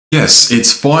Yes,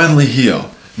 it's finally here.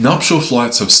 Nuptial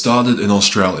Flights have started in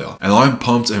Australia, and I'm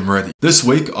pumped and ready. This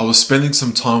week, I was spending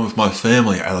some time with my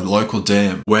family at a local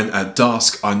dam when at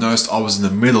dusk, I noticed I was in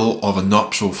the middle of a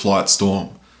nuptial flight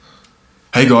storm.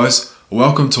 Hey guys,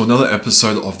 welcome to another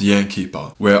episode of The Ant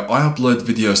Keeper, where I upload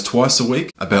videos twice a week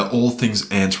about all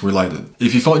things ant related.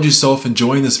 If you find yourself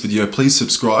enjoying this video, please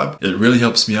subscribe. It really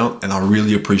helps me out and I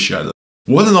really appreciate it.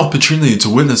 What an opportunity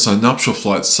to witness a nuptial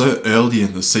flight so early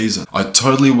in the season. I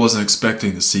totally wasn't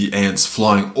expecting to see ants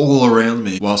flying all around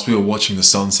me whilst we were watching the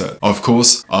sunset. Of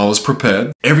course, I was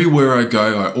prepared. Everywhere I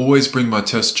go, I always bring my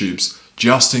test tubes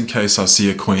just in case I see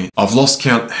a queen. I've lost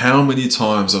count how many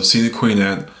times I've seen a queen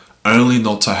ant only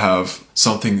not to have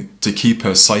something to keep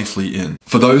her safely in.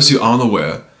 For those who aren't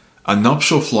aware, a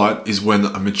nuptial flight is when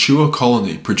a mature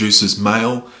colony produces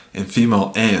male and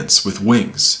female ants with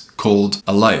wings, called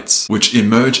alates, which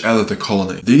emerge out of the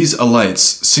colony. These alates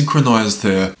synchronize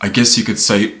their, I guess you could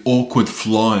say, awkward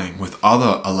flying with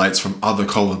other alates from other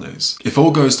colonies. If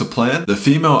all goes to plan, the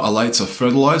female alates are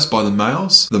fertilized by the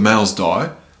males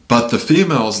die, but the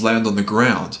females land on the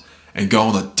ground and go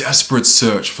on a desperate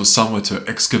search for somewhere to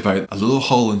excavate a little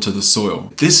hole into the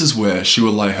soil. This is where she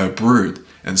will lay her brood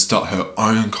and start her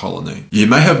own colony. You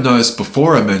may have noticed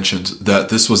before I mentioned that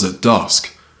this was at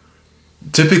dusk.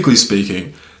 Typically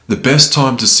speaking, the best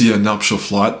time to see a nuptial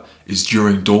flight is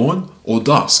during dawn or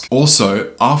dusk.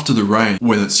 Also, after the rain,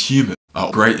 when it's humid,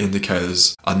 are great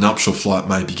indicators a nuptial flight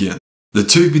may begin. The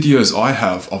two videos I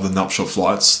have of the nuptial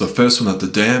flights, the first one at the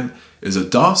dam is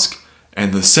at dusk,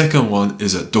 and the second one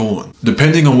is at dawn.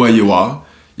 Depending on where you are,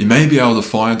 you may be able to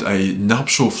find a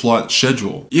nuptial flight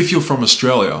schedule. If you're from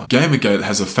Australia, Gamergate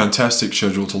has a fantastic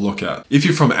schedule to look at. If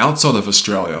you're from outside of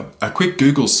Australia, a quick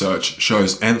Google search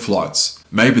shows ant flights.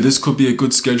 Maybe this could be a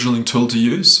good scheduling tool to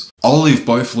use. I'll leave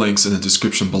both links in the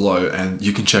description below and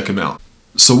you can check them out.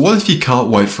 So what if you can't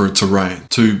wait for it to rain,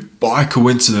 to by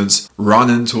coincidence run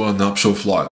into a nuptial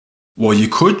flight? Well, you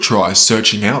could try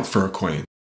searching out for a queen.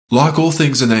 Like all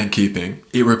things in ant keeping,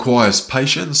 it requires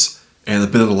patience and a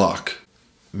bit of luck.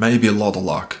 Maybe a lot of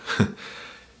luck.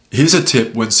 Here's a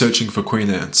tip when searching for queen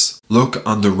ants. Look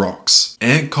under rocks.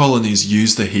 Ant colonies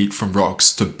use the heat from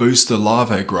rocks to boost the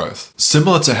larvae growth,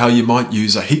 similar to how you might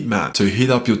use a heat mat to heat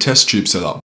up your test tube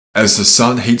setup. As the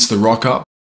sun heats the rock up,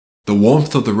 the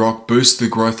warmth of the rock boosts the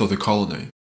growth of the colony.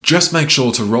 Just make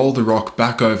sure to roll the rock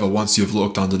back over once you've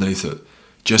looked underneath it,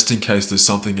 just in case there's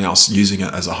something else using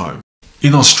it as a home.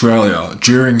 In Australia,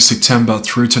 during September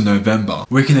through to November,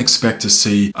 we can expect to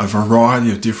see a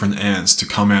variety of different ants to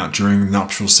come out during the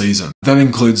nuptial season. That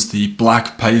includes the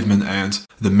black pavement ant,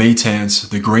 the meat ant,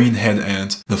 the green head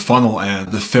ant, the funnel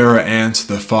ant, the pharaoh ant,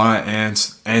 the fire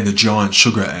ant, and the giant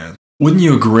sugar ant. Wouldn't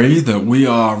you agree that we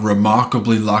are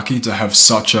remarkably lucky to have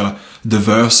such a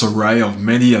diverse array of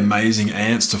many amazing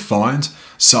ants to find?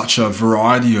 Such a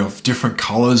variety of different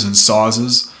colors and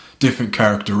sizes, different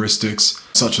characteristics,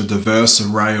 such a diverse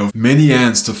array of many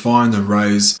ants to find and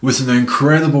raise, with an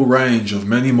incredible range of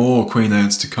many more queen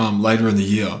ants to come later in the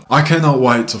year. I cannot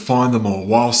wait to find them all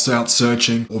whilst out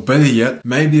searching, or better yet,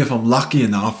 maybe if I'm lucky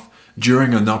enough,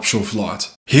 during a nuptial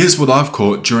flight. Here's what I've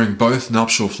caught during both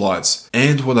nuptial flights,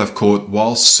 and what I've caught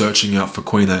whilst searching out for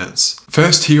queen ants.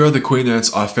 First, here are the queen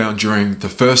ants I found during the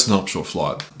first nuptial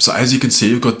flight. So as you can see,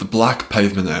 you've got the black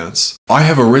pavement ants. I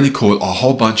have already caught a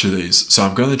whole bunch of these, so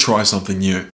I'm going to try something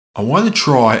new. I want to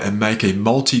try and make a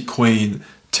multi-queen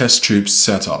test tube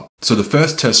setup. So the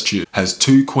first test tube has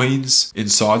 2 queens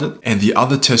inside it, and the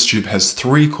other test tube has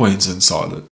 3 queens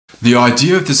inside it. The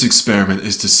idea of this experiment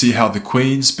is to see how the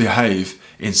queens behave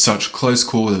in such close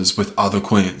quarters with other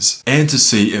queens, and to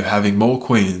see if having more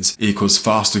queens equals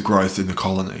faster growth in the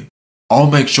colony. I'll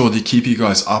make sure to keep you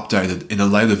guys updated in a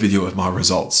later video of my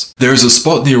results. There is a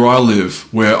spot near I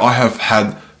live where I have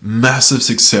had massive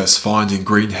success finding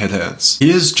green head ants.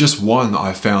 Here's just one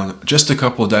I found just a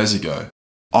couple of days ago.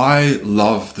 I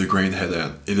love the green head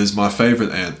ant. It is my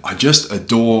favorite ant. I just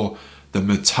adore the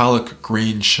metallic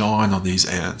green shine on these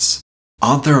ants.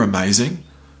 Aren't they amazing?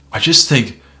 I just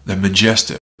think they're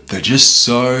majestic. They're just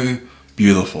so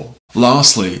beautiful.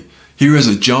 Lastly, here is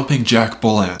a jumping jack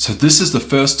bull ant. So this is the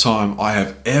first time I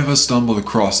have ever stumbled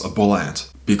across a bull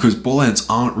ant, because bull ants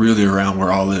aren't really around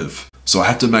where I live. So I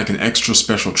had to make an extra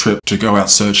special trip to go out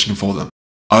searching for them.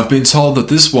 I've been told that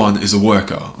this one is a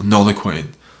worker, not a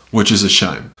queen, which is a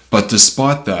shame. But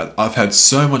despite that, I've had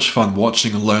so much fun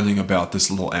watching and learning about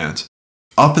this little ant.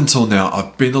 Up until now,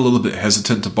 I've been a little bit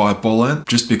hesitant to buy a bull ant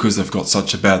just because they've got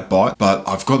such a bad bite, but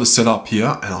I've got it set up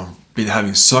here and I've been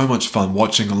having so much fun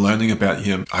watching and learning about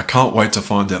him. I can't wait to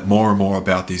find out more and more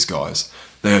about these guys.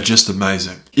 They are just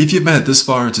amazing. If you've made it this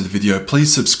far into the video,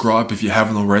 please subscribe if you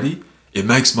haven't already, It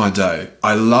makes my day.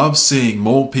 I love seeing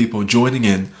more people joining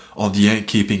in on the ant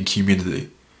keeping community.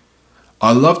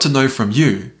 I'd love to know from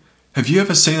you, have you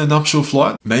ever seen a nuptial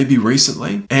flight? Maybe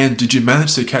recently? And did you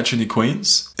manage to catch any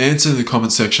queens? Answer in the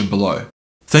comment section below.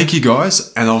 Thank you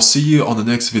guys, and I'll see you on the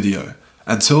next video.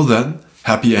 Until then,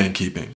 happy ant keeping.